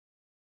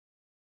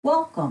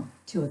Welcome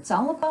to It's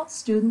All About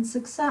Student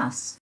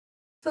Success,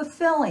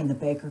 fulfilling the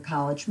Baker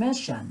College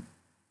mission.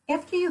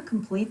 After you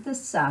complete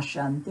this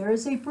session, there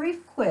is a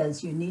brief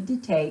quiz you need to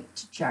take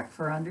to check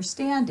for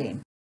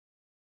understanding.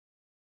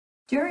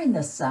 During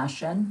this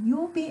session, you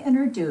will be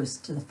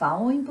introduced to the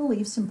following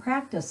beliefs and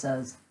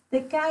practices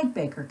that guide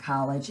Baker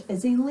College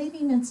as a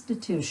leading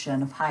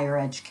institution of higher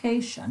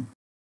education.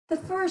 The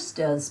first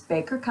is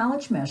Baker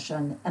College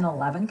mission and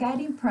 11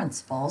 guiding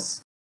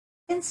principles,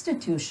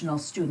 institutional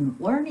student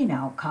learning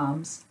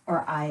outcomes,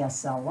 or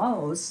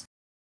ISLOs,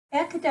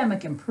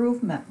 academic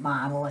improvement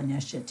model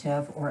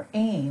initiative, or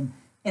AIM,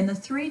 in the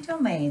three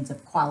domains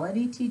of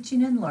quality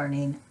teaching and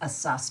learning,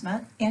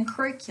 assessment, and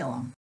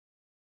curriculum.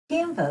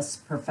 Canvas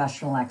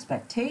professional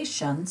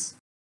expectations,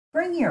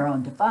 bring your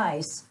own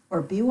device,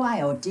 or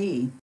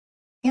BYOD,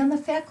 and the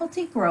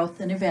faculty growth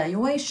and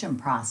evaluation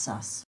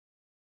process.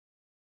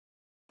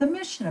 The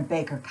mission of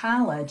Baker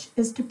College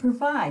is to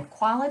provide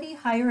quality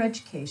higher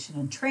education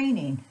and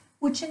training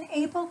which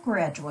enable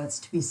graduates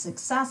to be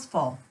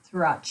successful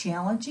throughout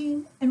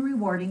challenging and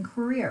rewarding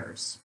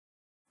careers.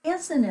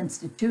 As an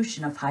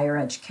institution of higher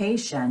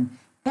education,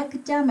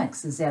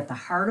 academics is at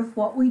the heart of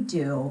what we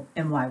do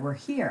and why we're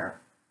here.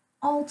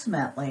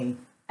 Ultimately,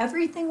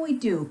 everything we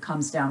do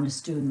comes down to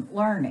student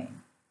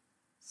learning.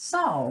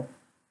 So,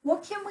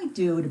 what can we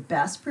do to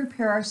best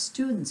prepare our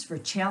students for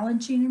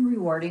challenging and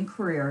rewarding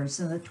careers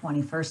in the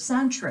 21st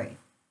century?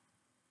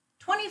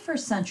 21st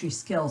century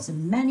skills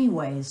in many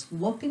ways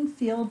look and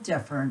feel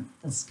different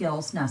than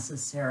skills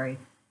necessary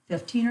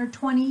 15 or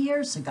 20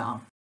 years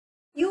ago.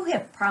 You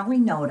have probably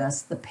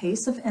noticed the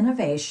pace of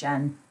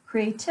innovation,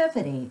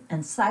 creativity,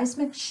 and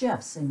seismic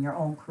shifts in your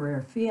own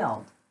career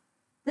field.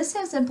 This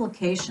has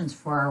implications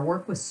for our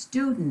work with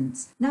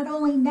students, not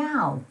only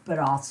now, but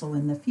also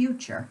in the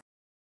future.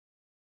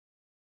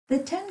 The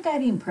 10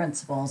 guiding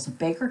principles of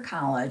Baker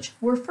College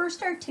were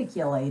first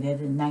articulated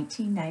in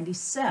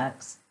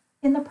 1996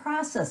 in the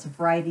process of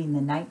writing the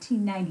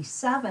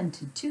 1997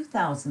 to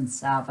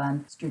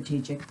 2007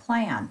 strategic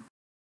plan.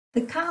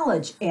 The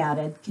college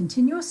added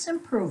continuous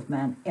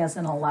improvement as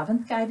an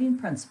 11th guiding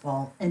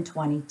principle in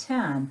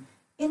 2010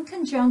 in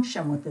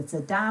conjunction with its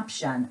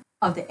adoption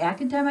of the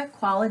Academic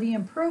Quality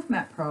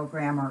Improvement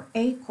Program, or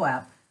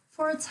AQIP,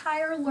 for its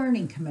Higher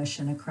Learning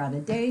Commission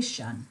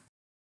accreditation.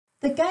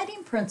 The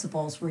guiding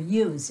principles were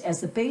used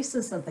as the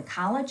basis of the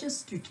college's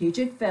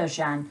strategic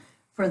vision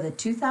for the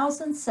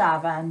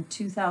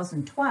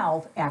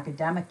 2007-2012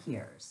 academic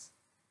years.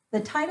 The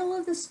title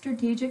of the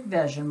strategic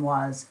vision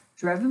was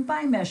Driven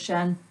by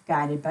Mission,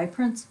 Guided by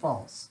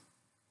Principles.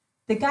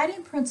 The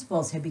guiding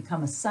principles have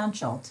become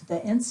essential to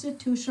the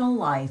institutional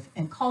life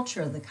and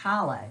culture of the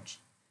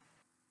college.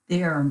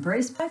 They are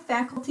embraced by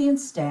faculty and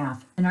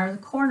staff and are the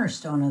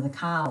cornerstone of the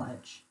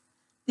college.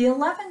 The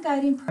 11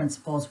 guiding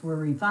principles were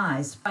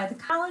revised by the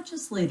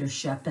college's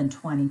leadership in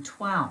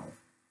 2012.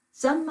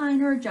 Some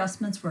minor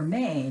adjustments were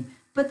made,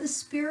 but the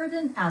spirit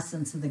and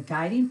essence of the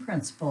guiding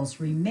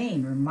principles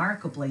remain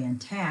remarkably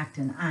intact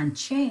and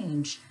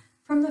unchanged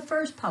from the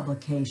first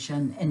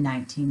publication in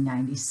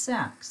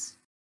 1996.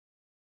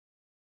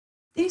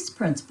 These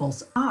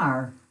principles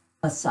are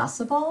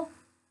accessible,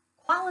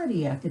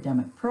 quality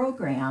academic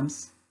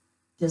programs,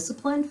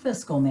 disciplined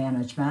fiscal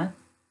management,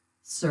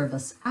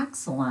 service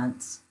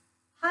excellence,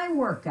 high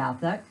work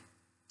ethic,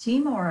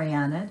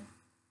 team-oriented,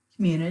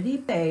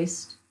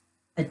 community-based,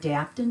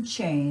 adapt and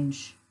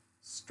change,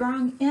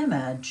 strong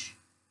image,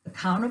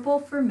 accountable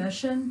for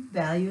mission,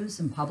 values,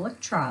 and public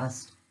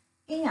trust,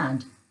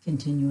 and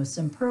continuous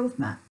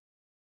improvement.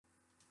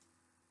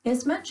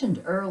 As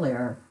mentioned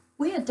earlier,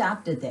 we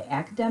adopted the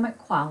Academic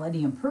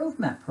Quality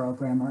Improvement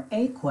Program, or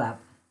AQIP,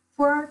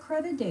 for our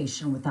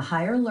accreditation with the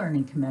Higher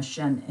Learning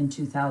Commission in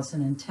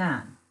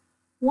 2010.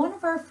 One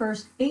of our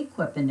first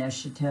AQIP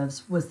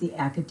initiatives was the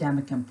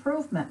Academic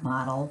Improvement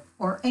Model,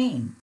 or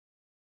AIM.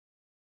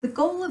 The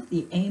goal of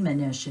the AIM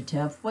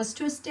initiative was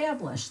to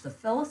establish the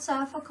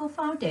philosophical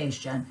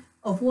foundation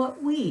of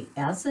what we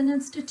as an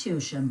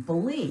institution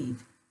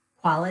believe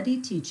quality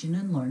teaching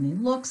and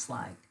learning looks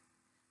like.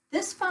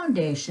 This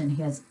foundation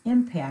has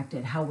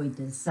impacted how we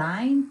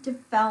design,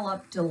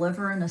 develop,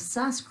 deliver, and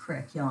assess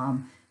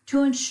curriculum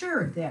to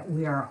ensure that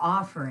we are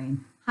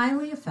offering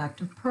highly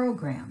effective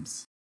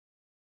programs.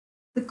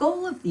 The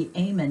goal of the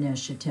AIM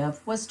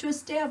initiative was to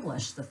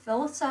establish the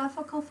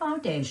philosophical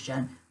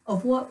foundation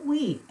of what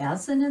we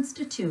as an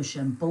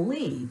institution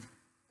believe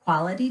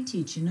quality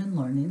teaching and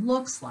learning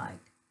looks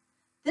like.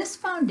 This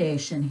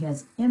foundation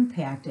has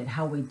impacted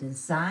how we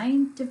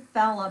design,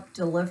 develop,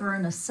 deliver,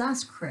 and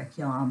assess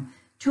curriculum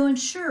to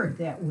ensure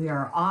that we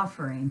are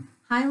offering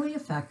highly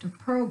effective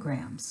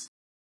programs.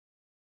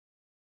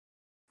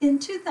 In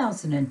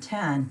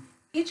 2010,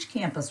 each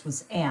campus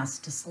was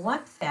asked to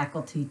select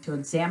faculty to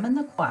examine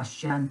the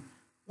question,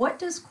 what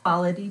does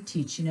quality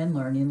teaching and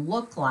learning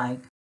look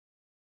like?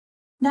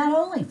 Not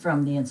only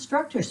from the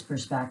instructors'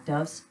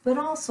 perspectives, but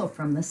also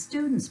from the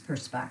students'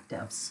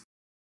 perspectives.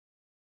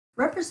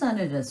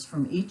 Representatives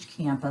from each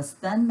campus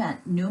then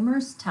met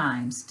numerous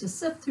times to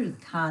sift through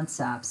the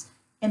concepts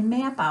and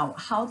map out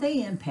how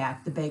they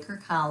impact the Baker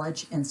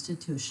College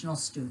institutional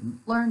student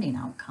learning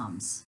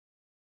outcomes.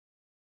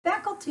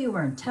 Faculty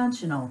were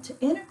intentional to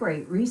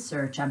integrate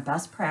research on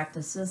best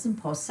practices in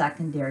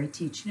post-secondary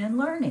teaching and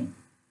learning.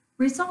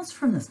 Results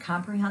from this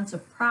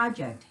comprehensive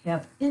project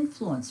have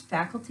influenced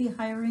faculty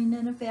hiring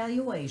and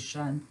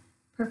evaluation,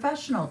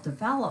 professional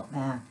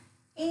development,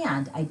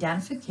 and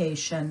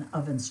identification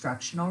of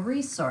instructional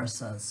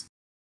resources.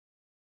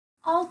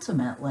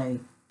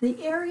 Ultimately,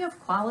 the area of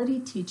quality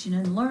teaching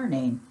and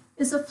learning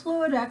is a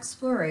fluid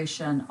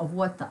exploration of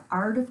what the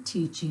art of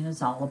teaching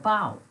is all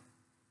about.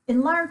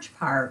 In large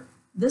part,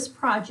 this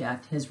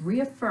project has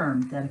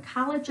reaffirmed that a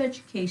college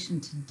education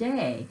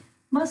today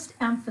must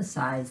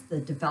emphasize the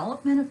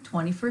development of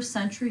 21st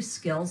century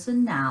skills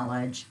and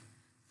knowledge,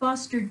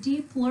 foster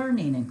deep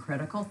learning and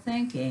critical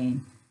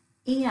thinking,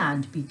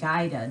 and be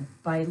guided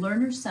by a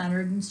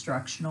learner-centered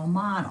instructional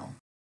model.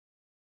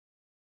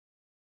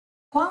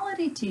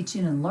 Quality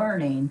teaching and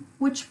learning,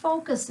 which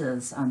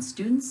focuses on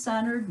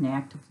student-centered and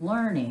active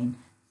learning,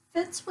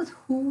 fits with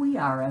who we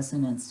are as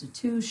an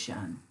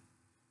institution.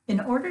 In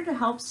order to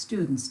help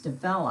students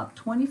develop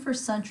 21st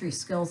century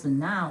skills and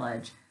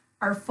knowledge,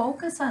 our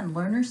focus on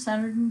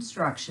learner-centered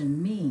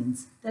instruction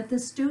means that the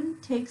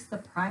student takes the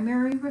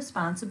primary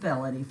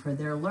responsibility for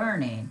their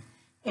learning,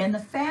 and the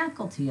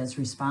faculty is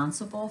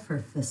responsible for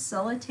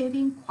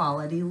facilitating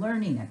quality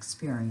learning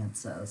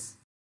experiences.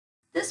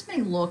 This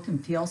may look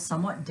and feel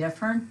somewhat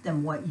different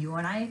than what you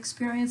and I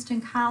experienced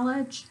in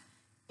college.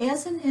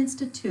 As an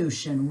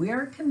institution, we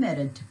are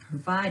committed to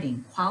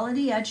providing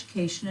quality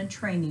education and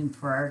training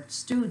for our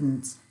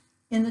students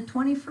in the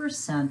 21st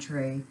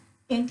century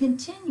and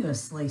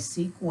continuously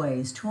seek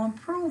ways to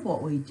improve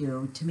what we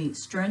do to meet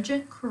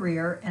stringent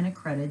career and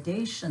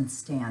accreditation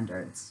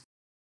standards.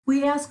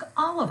 We ask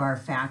all of our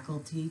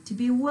faculty to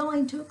be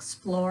willing to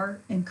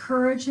explore,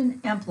 encourage,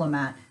 and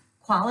implement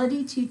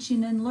quality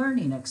teaching and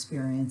learning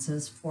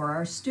experiences for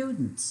our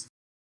students.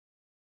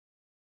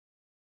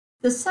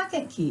 The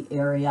second key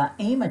area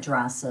AIM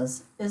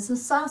addresses is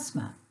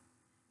assessment.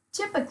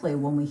 Typically,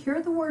 when we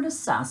hear the word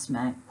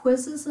assessment,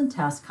 quizzes and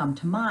tests come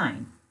to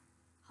mind.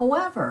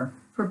 However,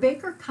 for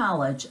Baker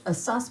College,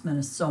 assessment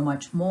is so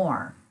much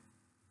more.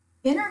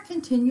 In our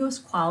continuous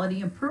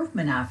quality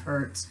improvement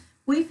efforts,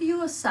 we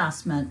view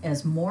assessment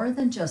as more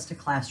than just a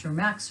classroom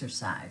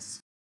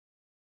exercise.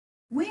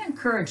 We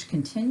encourage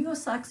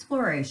continuous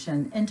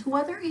exploration into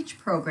whether each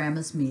program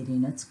is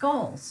meeting its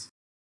goals.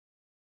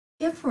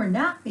 If we're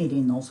not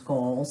meeting those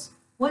goals,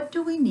 what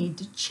do we need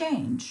to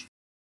change?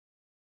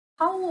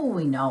 How will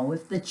we know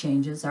if the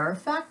changes are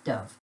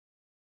effective?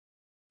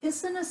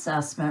 Is an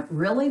assessment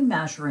really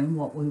measuring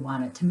what we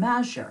want it to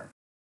measure?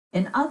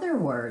 In other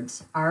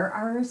words, are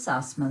our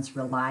assessments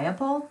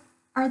reliable?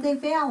 Are they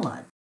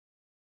valid?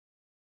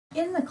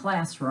 In the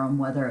classroom,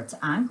 whether it's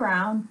on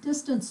ground,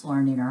 distance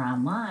learning, or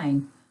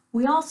online,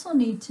 we also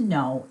need to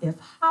know if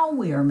how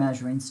we are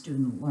measuring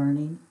student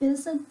learning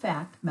is in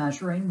fact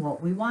measuring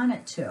what we want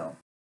it to.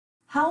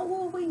 How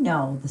will we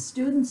know the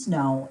students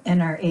know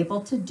and are able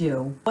to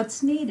do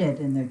what's needed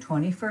in their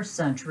 21st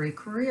century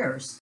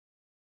careers?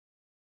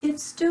 If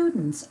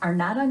students are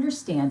not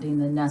understanding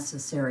the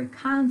necessary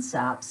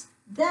concepts,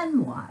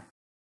 then what?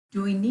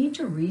 Do we need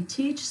to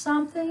reteach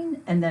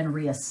something and then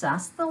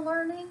reassess the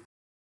learning?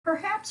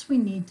 Perhaps we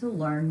need to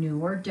learn new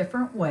or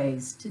different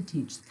ways to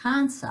teach the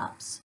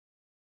concepts.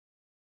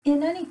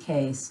 In any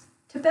case,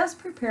 to best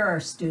prepare our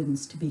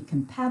students to be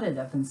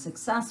competitive and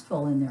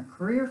successful in their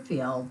career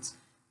fields,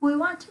 we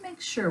want to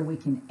make sure we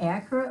can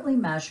accurately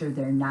measure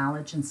their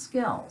knowledge and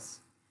skills.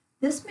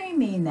 This may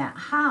mean that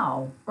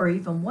how or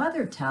even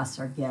whether tests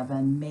are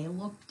given may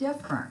look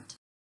different.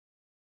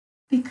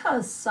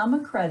 Because some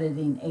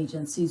accrediting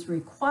agencies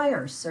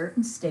require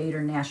certain state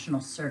or national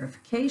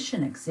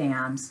certification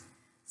exams,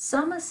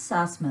 some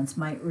assessments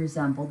might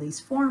resemble these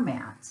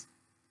formats.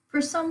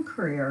 For some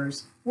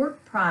careers,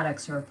 work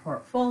products or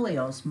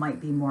portfolios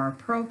might be more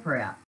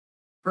appropriate.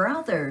 For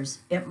others,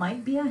 it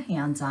might be a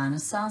hands-on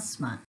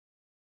assessment.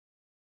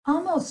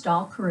 Almost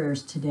all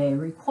careers today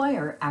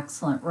require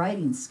excellent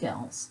writing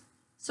skills,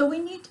 so we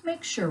need to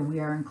make sure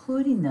we are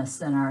including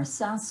this in our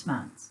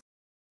assessments.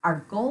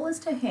 Our goal is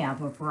to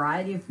have a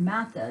variety of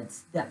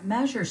methods that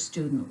measure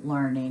student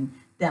learning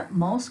that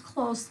most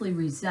closely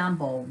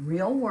resemble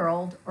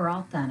real-world or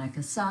authentic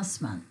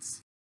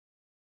assessments.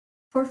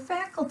 For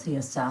faculty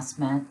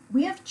assessment,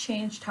 we have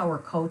changed how we're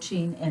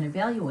coaching and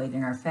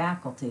evaluating our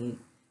faculty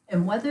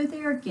and whether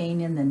they are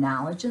gaining the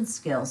knowledge and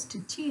skills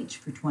to teach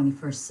for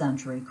 21st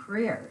century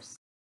careers.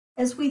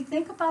 As we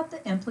think about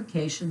the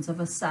implications of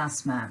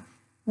assessment,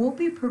 we'll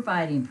be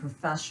providing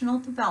professional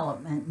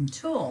development and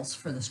tools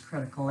for this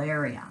critical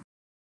area,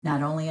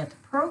 not only at the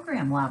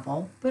program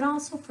level, but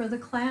also for the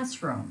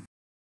classroom.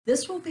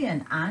 This will be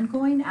an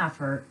ongoing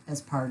effort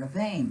as part of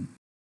AIM.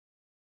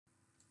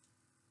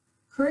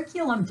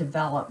 Curriculum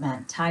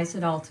development ties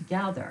it all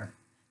together.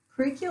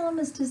 Curriculum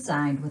is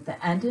designed with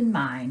the end in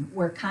mind,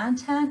 where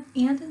content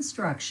and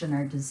instruction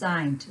are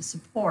designed to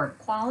support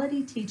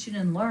quality teaching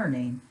and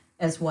learning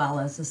as well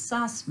as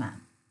assessment.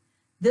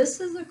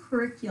 This is a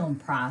curriculum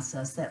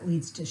process that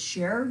leads to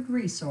shared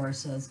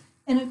resources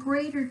and a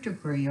greater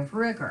degree of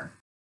rigor.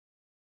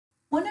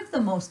 One of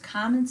the most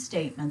common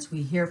statements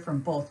we hear from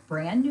both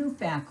brand new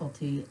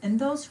faculty and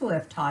those who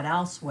have taught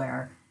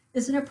elsewhere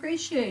is an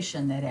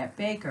appreciation that at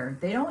Baker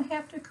they don't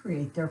have to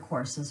create their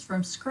courses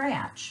from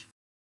scratch.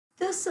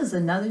 This is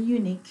another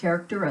unique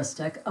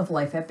characteristic of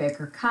life at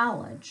Baker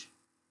College.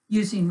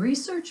 Using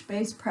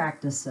research-based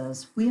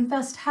practices, we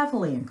invest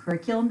heavily in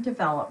curriculum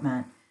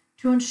development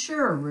to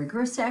ensure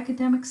rigorous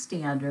academic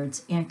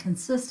standards and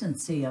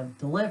consistency of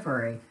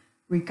delivery,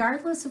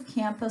 regardless of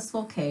campus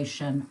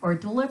location or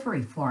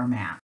delivery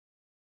format.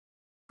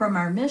 From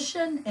our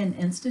mission and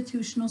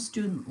institutional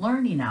student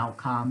learning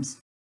outcomes,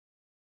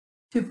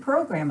 to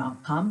program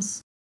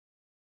outcomes,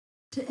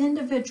 to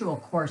individual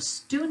course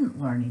student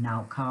learning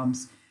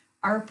outcomes,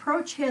 our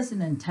approach has an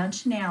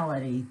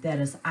intentionality that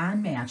is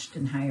unmatched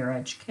in higher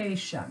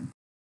education.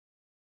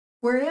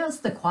 Whereas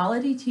the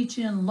quality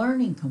teaching and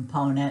learning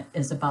component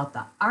is about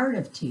the art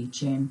of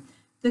teaching,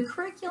 the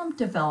curriculum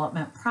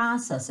development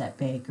process at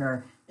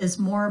Baker is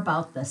more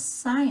about the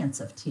science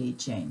of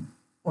teaching,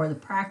 or the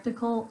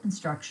practical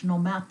instructional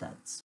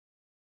methods.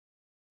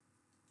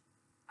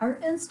 Our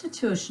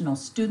institutional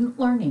student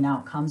learning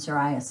outcomes, or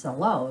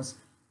ISLOs,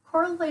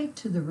 correlate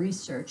to the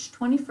research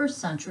 21st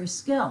century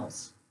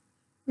skills.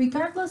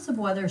 Regardless of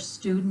whether a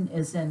student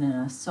is in an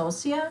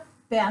associate,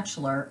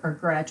 bachelor, or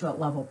graduate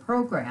level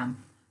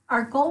program,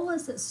 our goal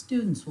is that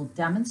students will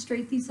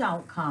demonstrate these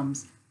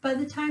outcomes by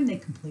the time they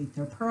complete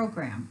their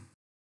program.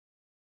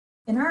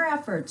 In our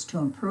efforts to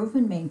improve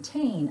and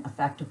maintain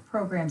effective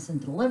programs and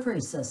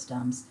delivery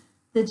systems,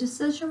 the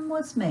decision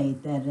was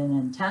made that an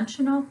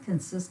intentional,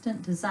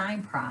 consistent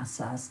design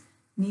process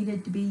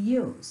needed to be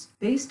used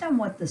based on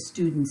what the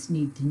students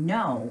need to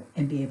know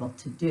and be able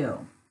to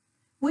do.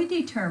 We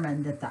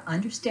determined that the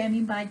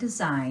Understanding by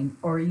Design,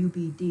 or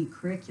UBD,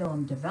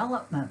 curriculum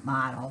development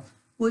model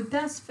would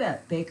best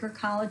fit Baker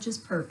College's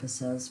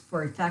purposes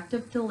for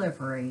effective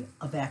delivery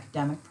of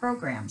academic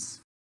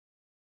programs.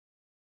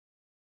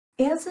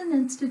 As an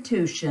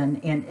institution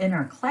and in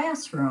our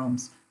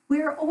classrooms,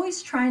 we are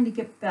always trying to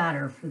get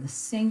better for the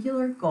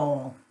singular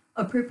goal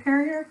of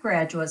preparing our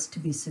graduates to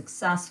be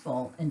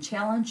successful in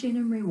challenging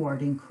and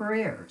rewarding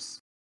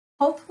careers.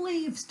 Hopefully,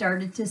 you've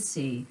started to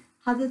see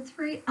how the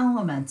three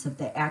elements of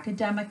the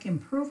Academic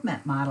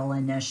Improvement Model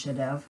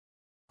Initiative,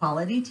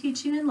 quality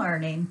teaching and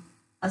learning,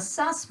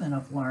 assessment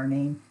of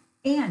learning,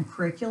 and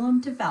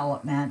curriculum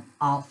development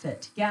all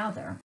fit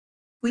together.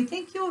 We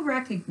think you'll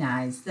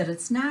recognize that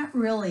it's not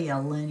really a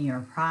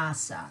linear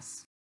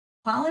process.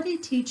 Quality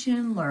teaching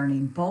and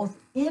learning both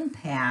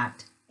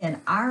impact and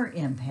are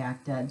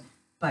impacted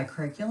by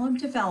curriculum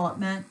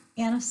development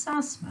and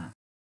assessment.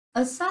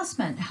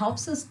 Assessment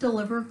helps us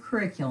deliver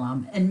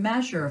curriculum and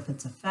measure if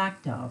it's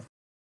effective,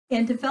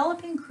 and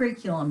developing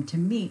curriculum to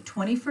meet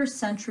 21st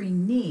century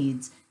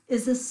needs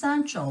is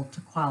essential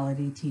to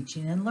quality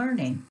teaching and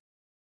learning.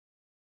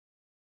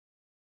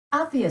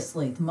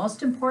 Obviously, the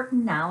most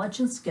important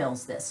knowledge and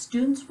skills that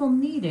students will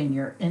need in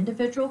your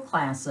individual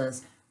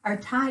classes are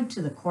tied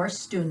to the course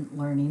student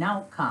learning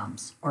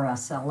outcomes, or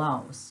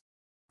SLOs.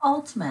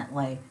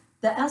 Ultimately,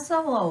 the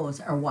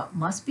SLOs are what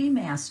must be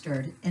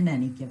mastered in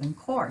any given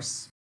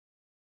course.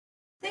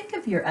 Think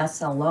of your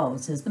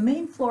SLOs as the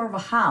main floor of a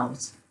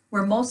house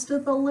where most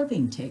of the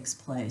living takes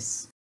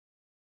place.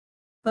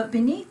 But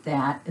beneath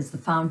that is the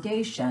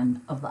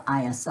foundation of the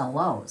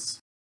ISLOs.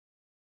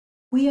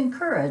 We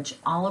encourage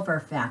all of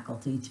our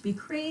faculty to be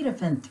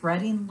creative in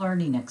threading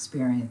learning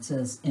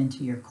experiences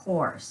into your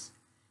course,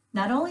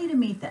 not only to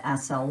meet the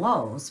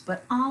SLOs,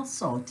 but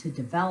also to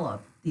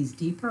develop these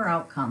deeper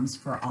outcomes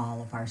for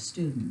all of our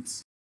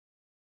students.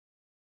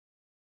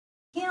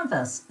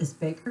 Canvas is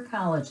Baker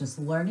College's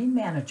learning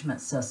management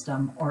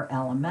system, or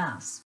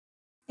LMS.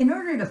 In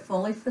order to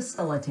fully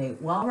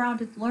facilitate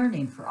well-rounded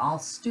learning for all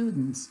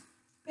students,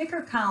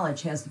 Baker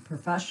College has the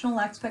professional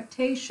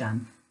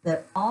expectation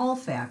that all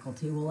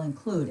faculty will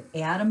include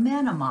at a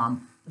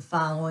minimum the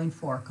following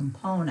four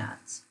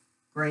components: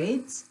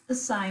 grades,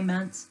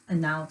 assignments,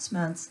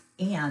 announcements,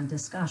 and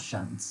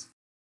discussions.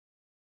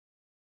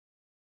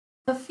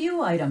 A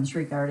few items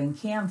regarding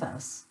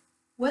Canvas.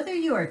 Whether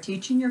you are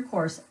teaching your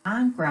course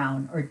on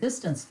ground or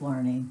distance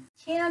learning,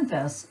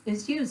 Canvas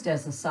is used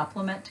as a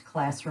supplement to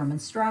classroom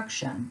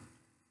instruction.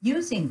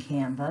 Using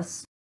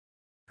Canvas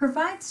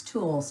provides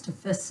tools to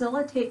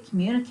facilitate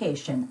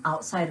communication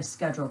outside of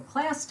scheduled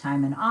class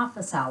time and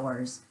office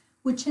hours,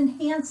 which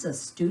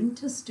enhances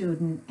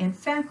student-to-student and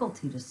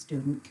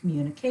faculty-to-student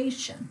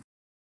communication.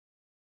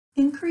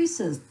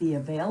 Increases the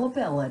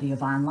availability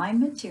of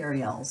online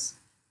materials.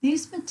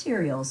 These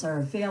materials are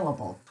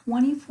available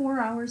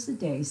 24 hours a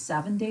day,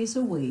 7 days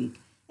a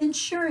week,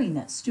 ensuring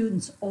that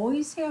students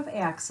always have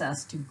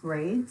access to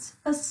grades,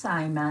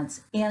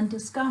 assignments, and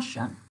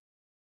discussion.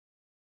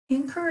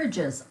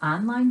 Encourages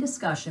online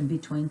discussion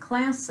between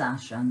class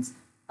sessions,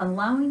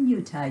 allowing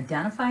you to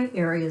identify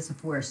areas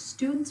of where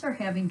students are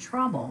having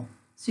trouble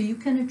so you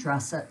can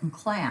address it in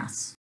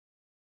class.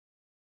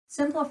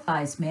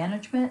 Simplifies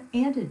management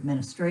and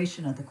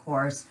administration of the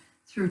course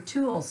through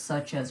tools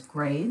such as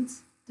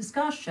grades,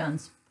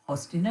 discussions,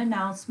 posting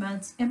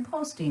announcements, and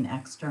posting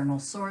external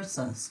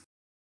sources.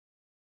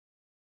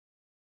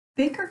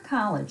 Baker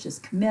College is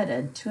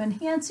committed to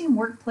enhancing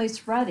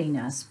workplace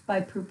readiness by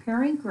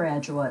preparing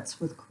graduates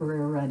with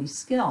career-ready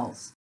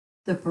skills.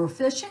 The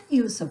proficient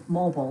use of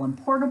mobile and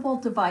portable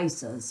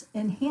devices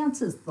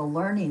enhances the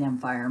learning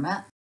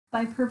environment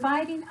by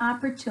providing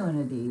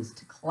opportunities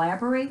to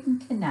collaborate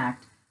and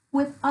connect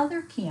with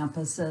other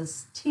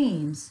campuses,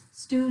 teams,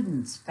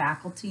 students,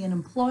 faculty, and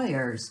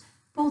employers,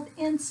 both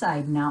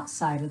inside and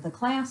outside of the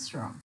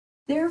classroom.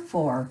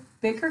 Therefore,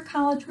 Baker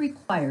College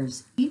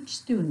requires each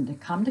student to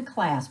come to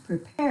class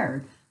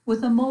prepared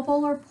with a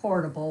mobile or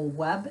portable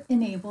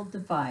web-enabled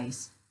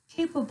device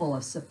capable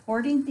of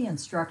supporting the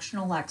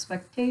instructional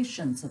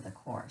expectations of the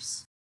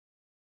course.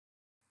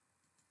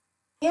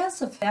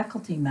 As a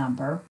faculty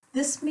member,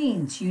 this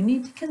means you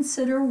need to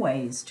consider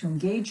ways to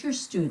engage your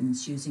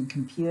students using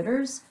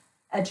computers,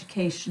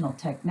 educational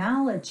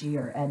technology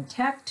or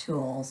EdTech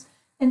tools,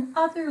 and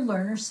other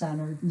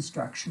learner-centered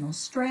instructional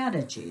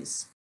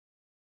strategies.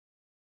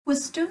 With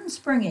students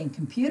bringing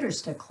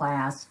computers to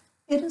class,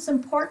 it is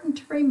important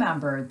to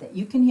remember that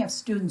you can have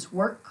students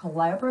work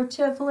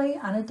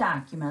collaboratively on a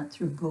document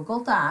through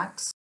Google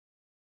Docs,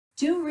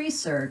 do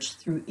research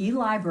through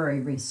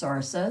eLibrary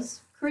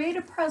resources, create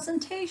a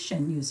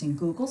presentation using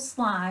Google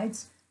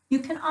Slides. You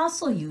can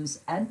also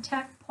use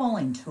EdTech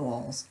polling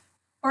tools,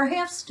 or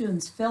have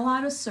students fill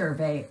out a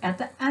survey at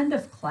the end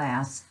of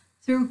class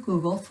through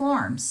Google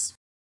Forms.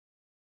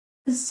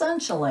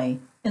 Essentially,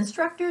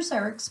 instructors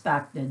are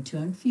expected to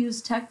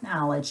infuse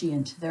technology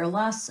into their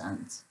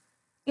lessons.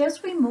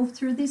 As we move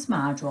through these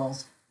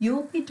modules, you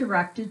will be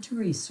directed to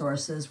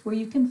resources where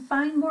you can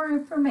find more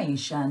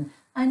information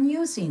on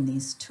using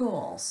these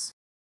tools.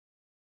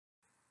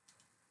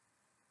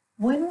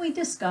 When we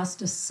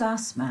discussed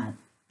assessment,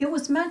 it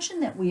was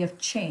mentioned that we have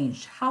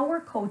changed how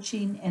we're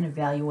coaching and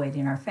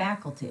evaluating our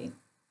faculty.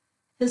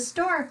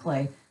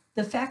 Historically,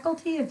 the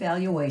faculty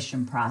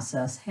evaluation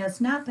process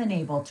has not been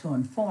able to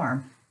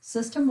inform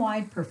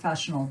system-wide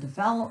professional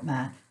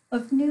development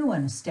of new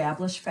and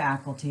established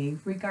faculty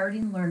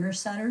regarding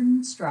learner-centered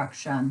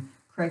instruction,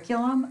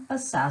 curriculum,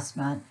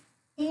 assessment,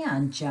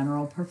 and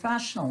general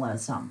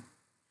professionalism.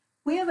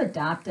 We have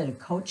adopted a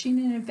coaching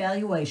and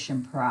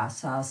evaluation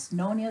process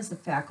known as the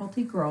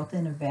Faculty Growth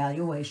and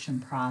Evaluation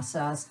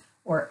Process,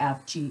 or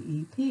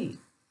FGEP.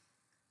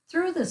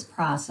 Through this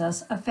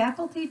process, a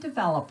faculty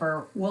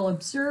developer will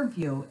observe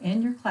you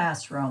in your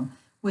classroom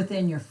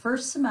within your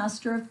first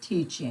semester of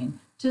teaching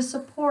to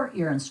support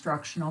your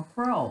instructional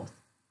growth.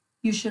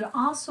 You should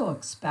also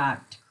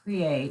expect to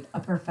create a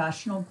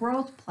professional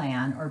growth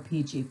plan, or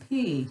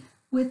PGP,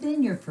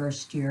 within your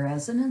first year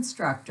as an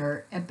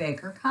instructor at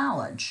Baker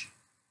College.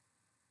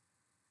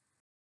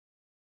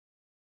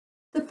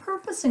 The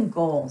purpose and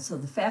goals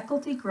of the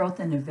faculty growth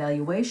and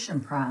evaluation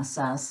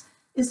process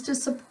is to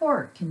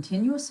support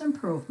continuous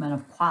improvement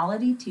of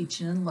quality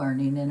teaching and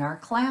learning in our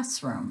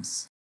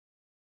classrooms,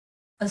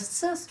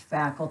 assist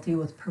faculty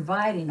with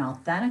providing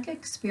authentic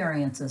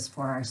experiences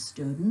for our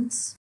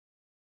students,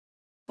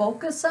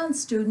 focus on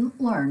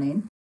student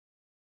learning,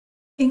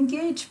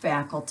 engage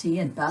faculty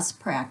in best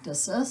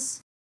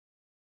practices,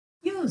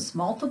 use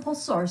multiple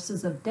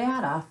sources of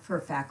data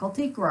for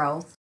faculty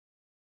growth,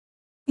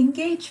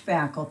 engage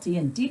faculty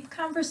in deep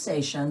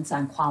conversations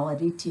on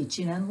quality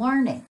teaching and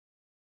learning.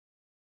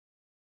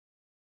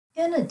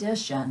 In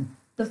addition,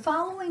 the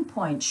following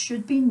points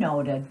should be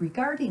noted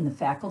regarding the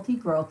faculty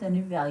growth and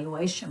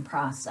evaluation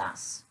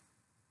process.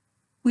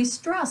 We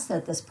stress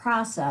that this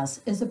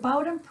process is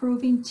about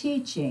improving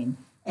teaching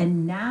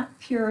and not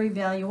pure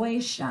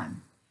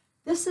evaluation.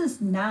 This is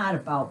not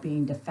about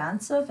being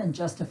defensive and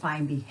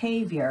justifying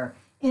behavior,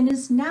 and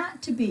is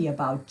not to be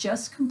about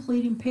just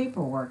completing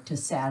paperwork to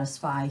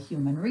satisfy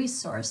human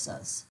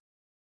resources.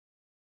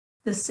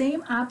 The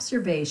same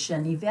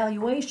observation,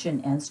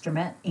 evaluation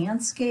instrument,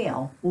 and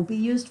scale will be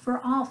used for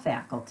all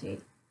faculty.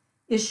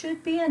 It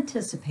should be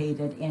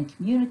anticipated and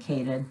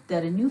communicated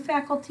that a new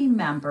faculty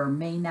member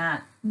may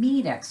not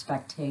meet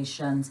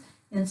expectations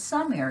in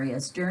some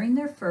areas during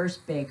their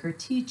first Baker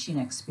teaching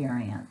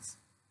experience,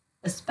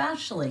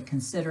 especially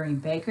considering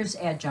Baker's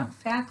adjunct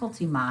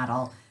faculty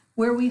model,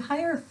 where we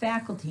hire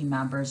faculty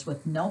members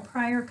with no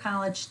prior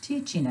college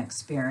teaching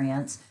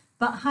experience,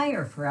 but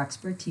hire for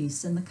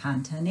expertise in the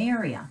content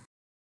area.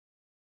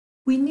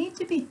 We need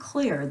to be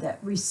clear that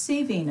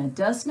receiving a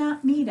does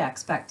not meet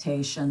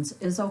expectations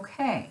is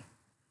okay.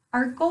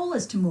 Our goal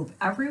is to move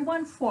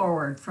everyone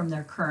forward from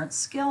their current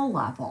skill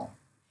level.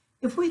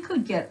 If we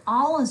could get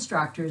all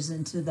instructors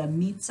into the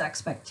meets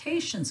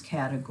expectations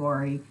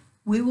category,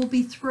 we will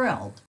be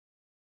thrilled.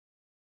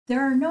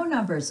 There are no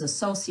numbers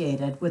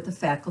associated with the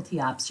faculty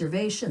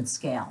observation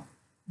scale.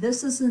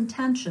 This is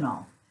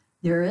intentional.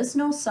 There is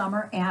no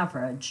summer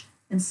average.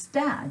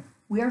 Instead,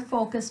 we are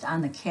focused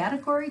on the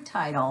category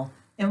title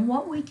and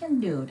what we can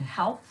do to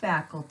help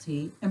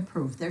faculty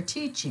improve their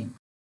teaching.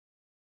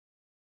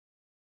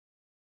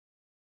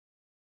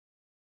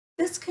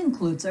 This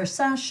concludes our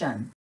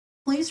session.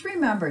 Please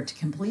remember to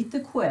complete the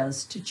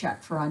quiz to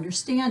check for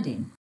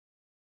understanding.